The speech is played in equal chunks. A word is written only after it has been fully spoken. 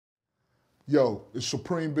Yo, it's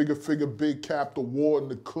Supreme Bigger Figure, Big Cap, the Warden,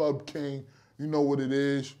 the Club King. You know what it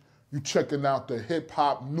is. You checking out the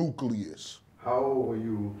Hip-Hop Nucleus. How old were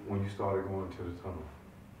you when you started going to the tunnel?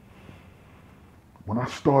 When I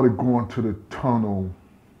started going to the tunnel,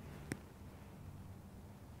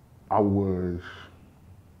 I was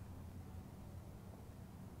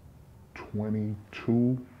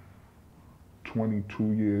 22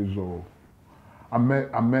 years old. I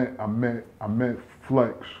met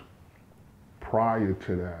Flex prior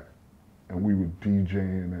to that, and we were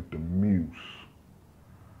DJing at the Muse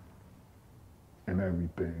and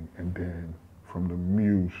everything. And then from the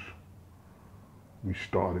Muse, we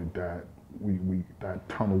started that. That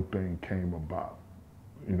tunnel thing came about.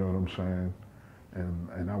 You know what I'm saying?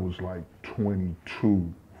 And I was like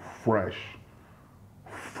 22, fresh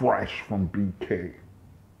from BK.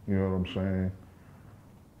 You know what I'm saying?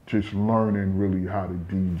 Just learning really how to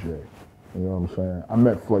DJ. You know what I'm saying? I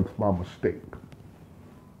met Flex by mistake.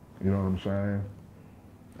 You know what I'm saying?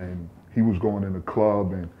 And he was going in the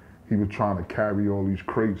club and he was trying to carry all these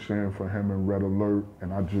crates in for him and Red Alert.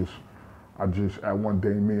 And I just, at one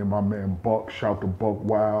day, me and my man Buck, shout to Buck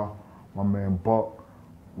Wow, my man Buck,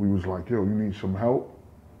 we was like, yo, you need some help?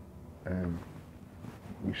 And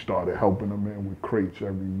we started helping him in with crates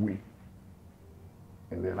every week.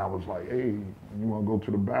 And then I was like, hey, you wanna go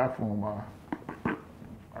to the bathroom? I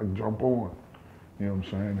jump on. You know what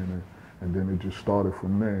I'm saying? And then it just started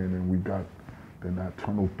from there. And then then that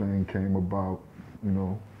tunnel thing came about, you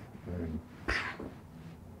know, and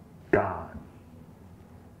gone.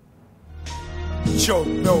 Choke,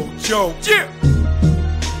 no joke. Yeah.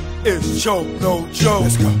 It's choke, no joke.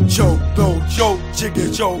 Let's go. Choke, no joke.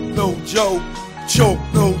 Chicken choke, no joke. Choke,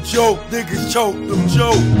 no joke. Niggas choke, no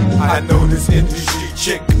joke. I know this industry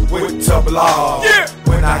chick with tabla. Yeah.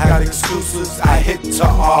 When I got exclusives, I hit to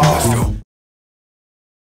all. Let's go.